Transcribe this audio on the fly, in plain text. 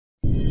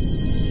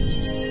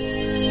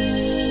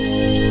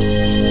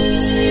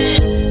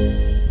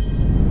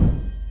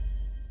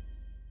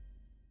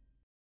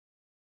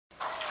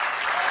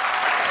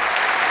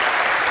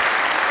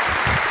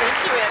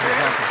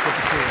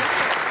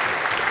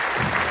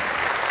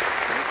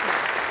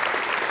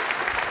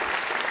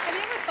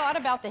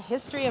about the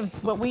history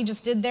of what we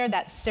just did there,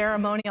 that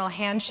ceremonial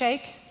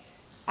handshake?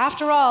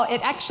 After all, it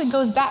actually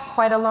goes back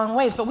quite a long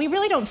ways, but we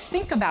really don't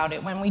think about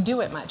it when we do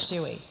it much,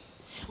 do we?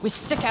 We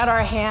stick out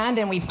our hand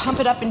and we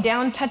pump it up and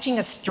down, touching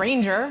a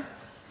stranger.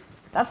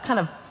 That's kind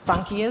of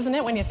funky, isn't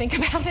it, when you think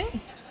about it?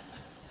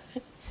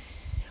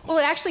 Well,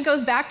 it actually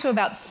goes back to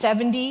about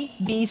 70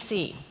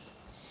 BC.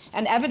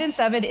 And evidence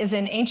of it is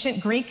in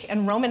ancient Greek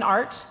and Roman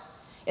art.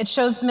 It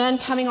shows men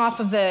coming off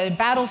of the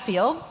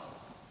battlefield,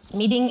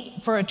 meeting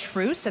for a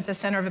truce at the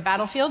center of a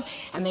battlefield,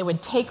 and they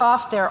would take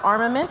off their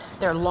armament,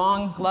 their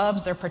long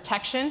gloves, their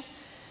protection,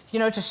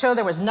 to show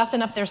there was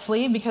nothing up their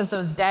sleeve, because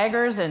those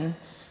daggers and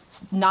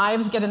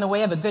knives get in the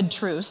way of a good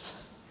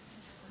truce.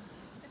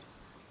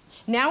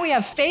 Now we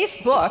have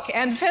Facebook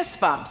and fist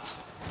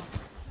bumps.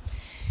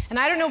 And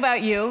I don't know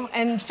about you,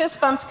 and fist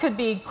bumps could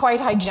be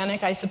quite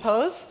hygienic, I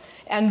suppose,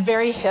 and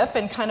very hip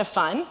and kind of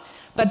fun,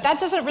 but that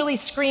doesn't really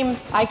scream,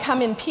 "I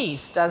come in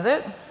peace," does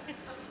it?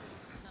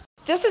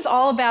 This is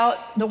all about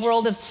the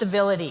world of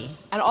civility,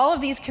 and all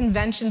of these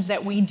conventions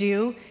that we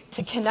do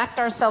to connect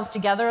ourselves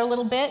together a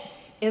little bit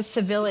is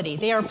civility.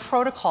 They are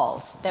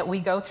protocols that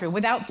we go through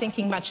without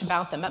thinking much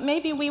about them, but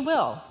maybe we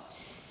will.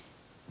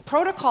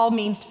 Protocol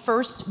means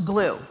first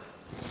glue,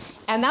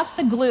 and that's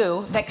the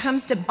glue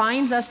that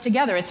binds us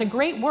together. It's a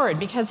great word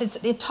because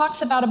it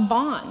talks about a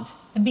bond,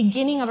 the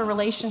beginning of a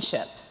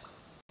relationship.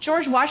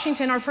 George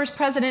Washington, our first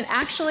president,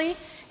 actually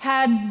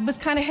was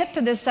kind of hip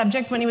to this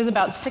subject when he was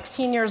about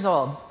 16 years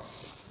old.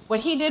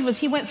 What he did was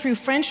he went through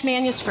French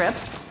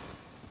manuscripts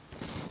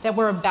that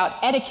were about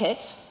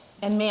etiquette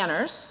and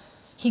manners.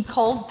 He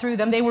culled through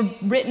them. They were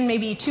written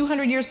maybe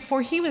 200 years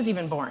before he was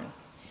even born.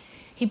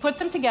 He put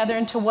them together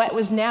into what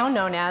was now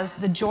known as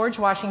the George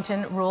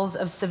Washington Rules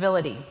of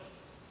Civility.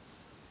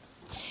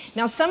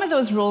 Now, some of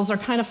those rules are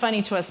kind of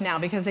funny to us now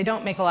because they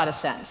don't make a lot of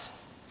sense.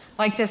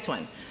 Like this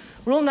one.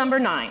 Rule number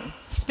 9,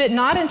 spit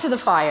not into the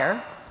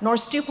fire, nor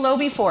stoop low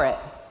before it.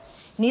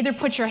 Neither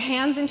put your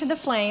hands into the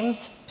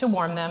flames to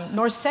warm them,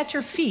 nor set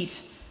your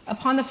feet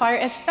upon the fire,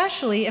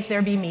 especially if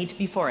there be meat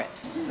before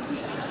it.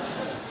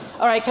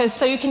 All right,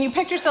 so can you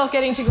picture yourself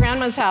getting to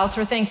Grandma's house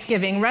for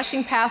Thanksgiving,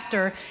 rushing past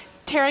her,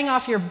 tearing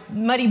off your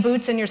muddy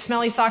boots and your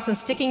smelly socks and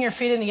sticking your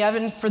feet in the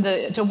oven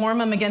to warm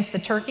them against the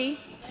turkey?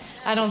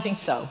 I don't think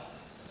so.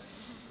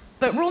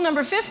 But rule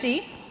number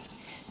 50,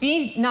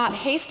 be not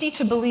hasty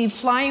to believe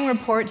flying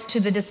reports to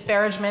the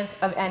disparagement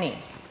of any.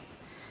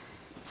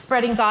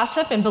 Spreading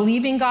gossip and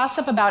believing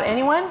gossip about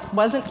anyone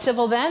wasn't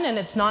civil then, and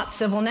it's not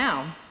civil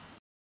now.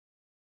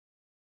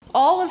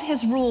 All of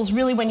his rules,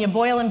 really, when you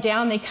boil them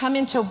down, they come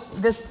into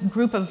this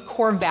group of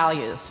core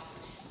values: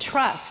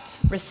 trust,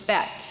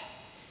 respect,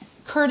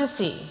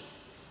 courtesy,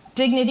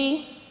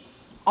 dignity,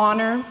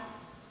 honor,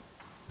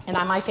 and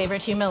my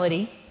favorite,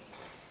 humility.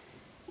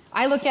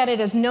 I look at it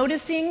as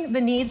noticing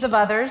the needs of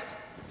others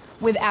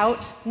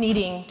without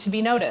needing to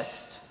be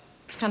noticed.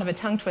 It's kind of a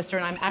tongue twister,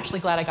 and I'm actually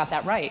glad I got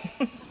that right.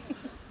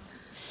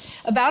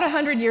 About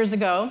 100 years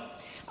ago,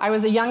 I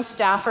was a young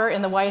staffer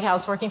in the White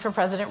House working for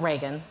President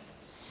Reagan,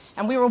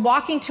 and we were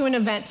walking to an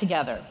event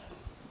together.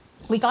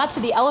 We got to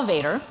the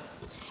elevator,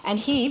 and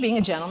he, being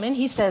a gentleman,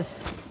 he says,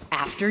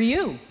 "After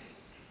you."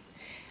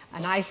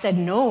 And I said,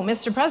 "No,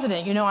 Mr.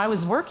 President, I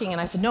was working." And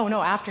I said, No,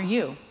 after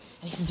you.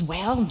 And he says,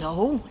 "Well,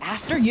 no,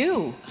 after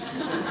you."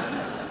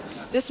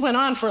 This went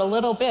on for a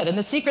little bit, and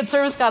the Secret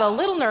Service got a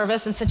little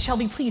nervous and said,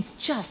 "Shelby, please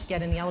just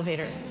get in the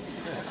elevator."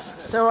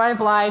 So I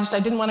obliged. I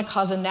didn't want to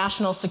cause a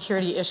national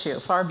security issue,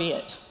 far be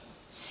it.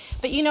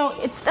 But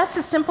that's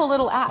a simple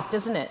little act,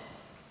 isn't it?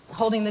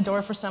 Holding the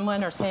door for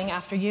someone or saying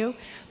 "after you."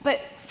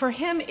 But for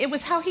him, it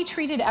was how he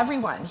treated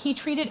everyone. He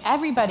treated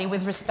everybody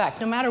with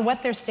respect, no matter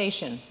what their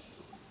station.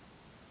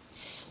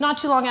 Not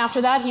too long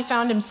after that, he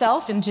found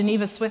himself in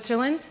Geneva,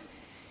 Switzerland,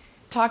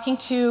 talking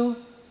to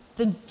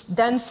the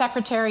then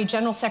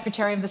General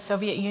Secretary of the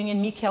Soviet Union,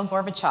 Mikhail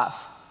Gorbachev.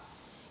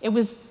 It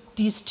was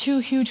these two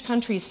huge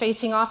countries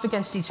facing off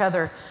against each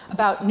other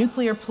about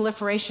nuclear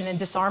proliferation and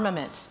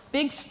disarmament.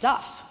 Big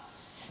stuff.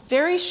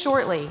 Very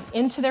shortly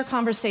into their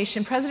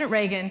conversation, President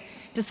Reagan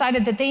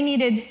decided that they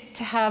needed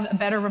to have a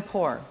better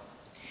rapport.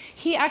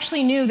 He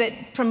actually knew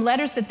that from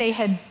letters that they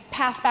had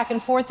passed back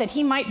and forth that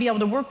he might be able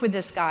to work with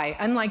this guy,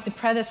 unlike the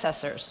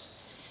predecessors.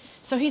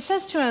 So he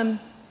says to him,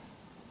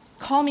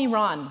 "Call me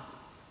Ron."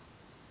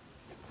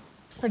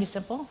 Pretty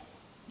simple.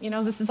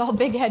 This is all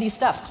big, heady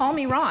stuff. Call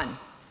me Ron.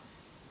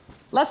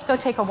 Let's go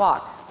take a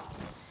walk.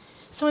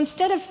 So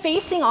instead of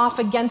facing off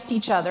against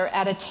each other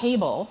at a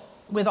table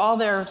with all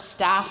their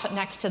staff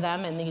next to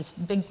them in these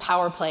big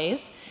power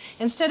plays,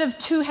 instead of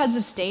two heads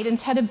of state,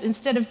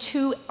 instead of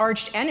two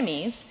arch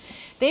enemies,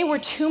 they were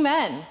two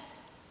men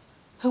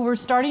who were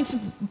starting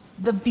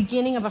the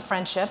beginning of a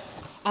friendship,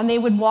 and they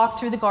would walk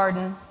through the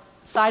garden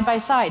side by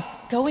side,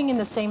 going in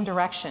the same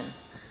direction.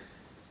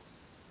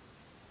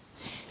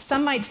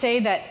 Some might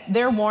say that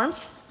their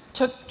warmth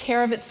took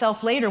care of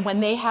itself later when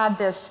they had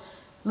this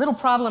little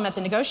problem at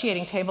the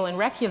negotiating table in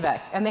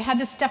Reykjavik, and they had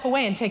to step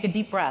away and take a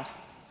deep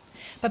breath.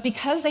 But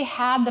because they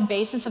had the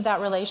basis of that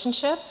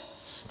relationship,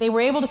 they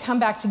were able to come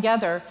back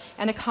together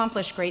and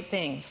accomplish great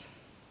things.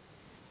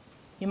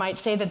 You might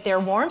say that their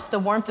warmth, the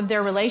warmth of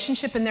their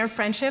relationship and their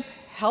friendship,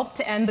 helped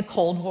to end the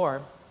Cold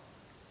War.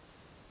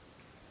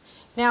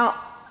 Now,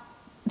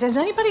 does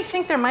anybody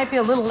think there might be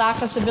a little lack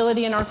of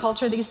civility in our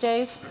culture these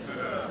days?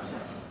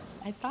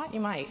 I thought you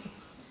might.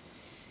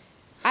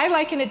 I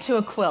liken it to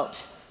a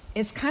quilt.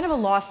 It's kind of a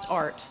lost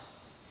art.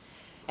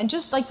 And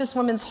just like this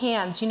woman's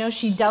hands, you know,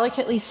 she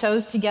delicately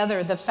sews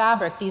together the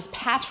fabric, these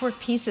patchwork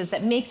pieces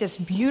that make this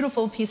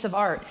beautiful piece of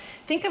art.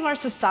 Think of our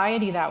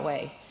society that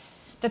way.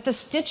 That the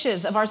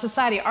stitches of our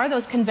society are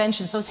those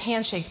conventions, those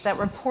handshakes, that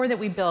rapport that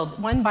we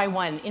build one by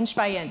one, inch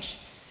by inch.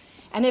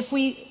 And if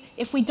we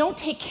don't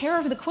take care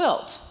of the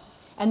quilt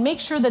and make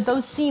sure that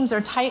those seams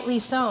are tightly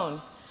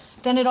sewn,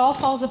 then it all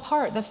falls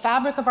apart. The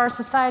fabric of our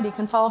society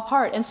can fall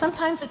apart. And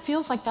sometimes it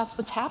feels like that's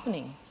what's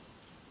happening.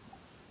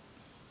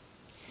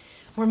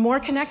 We're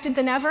more connected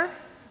than ever.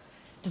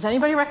 Does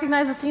anybody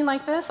recognize a scene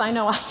like this? I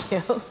know I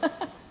do.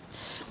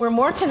 We're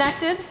more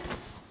connected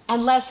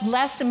and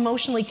less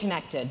emotionally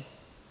connected.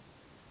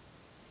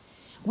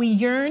 We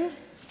yearn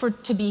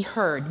to be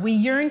heard. We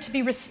yearn to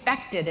be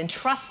respected and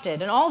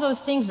trusted and all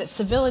those things that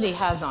civility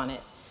has on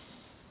it.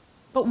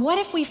 But what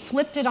if we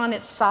flipped it on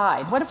its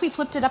side? What if we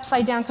flipped it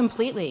upside down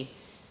completely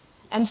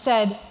and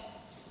said,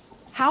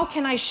 how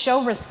can I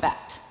show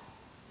respect?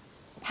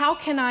 How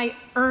can I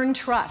earn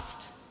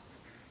trust?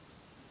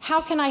 How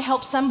can I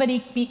help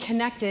somebody be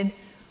connected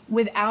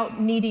without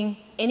needing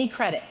any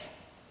credit?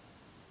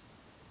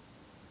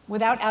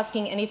 Without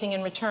asking anything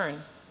in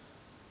return?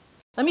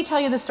 Let me tell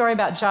you the story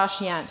about Josh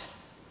Yant.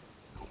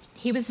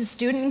 He was a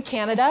student in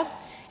Canada,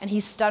 and he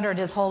stuttered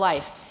his whole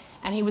life.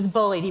 And he was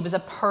bullied. He was a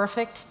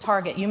perfect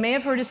target. You may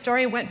have heard his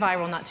story. It went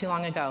viral not too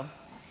long ago.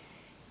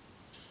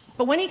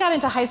 But when he got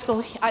into high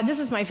school, this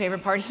is my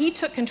favorite part, he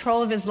took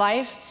control of his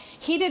life.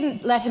 He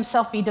didn't let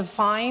himself be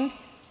defined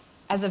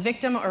as a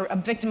victim or a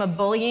victim of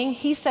bullying.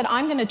 He said,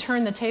 I'm going to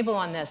turn the table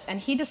on this. And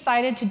he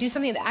decided to do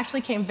something that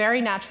actually came very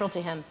natural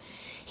to him.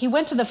 He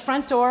went to the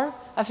front door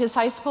of his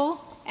high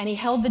school, and he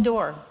held the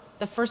door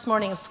the first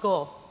morning of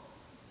school.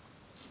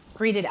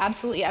 Greeted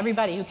absolutely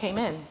everybody who came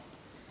in.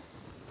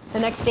 The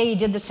next day, he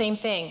did the same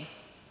thing.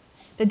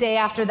 The day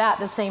after that,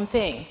 the same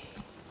thing.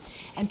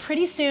 And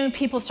pretty soon,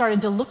 people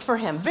started to look for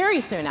him. Very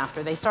soon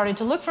after, they started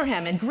to look for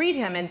him and greet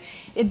him, and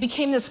it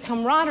became this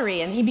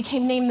camaraderie, and he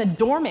became named the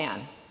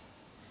doorman.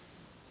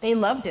 They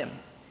loved him.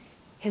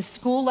 His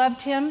school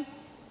loved him.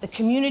 The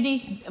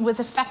community was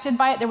affected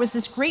by it. There was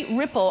this great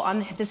ripple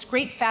on this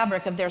great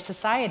fabric of their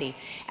society.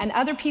 And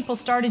other people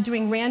started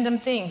doing random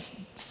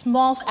things,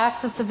 small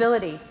acts of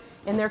civility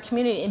in their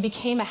community. It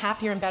became a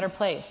happier and better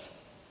place.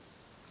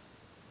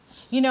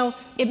 You know,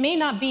 it may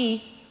not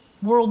be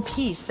world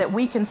peace that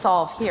we can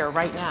solve here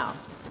right now.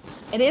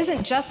 It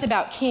isn't just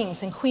about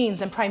kings and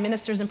queens and prime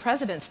ministers and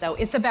presidents, though.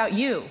 It's about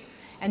you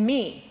and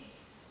me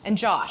and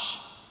Josh.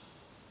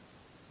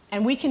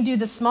 And we can do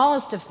the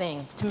smallest of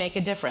things to make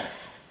a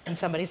difference in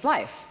somebody's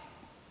life.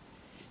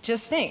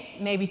 Just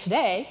think, maybe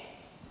today,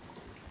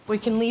 we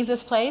can leave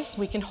this place,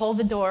 we can hold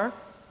the door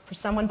for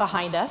someone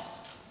behind us,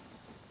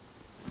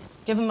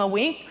 give them a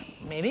wink,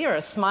 maybe, or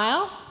a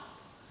smile,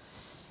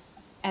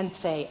 and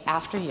say,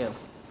 after you.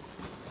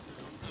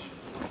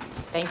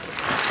 Thank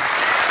you.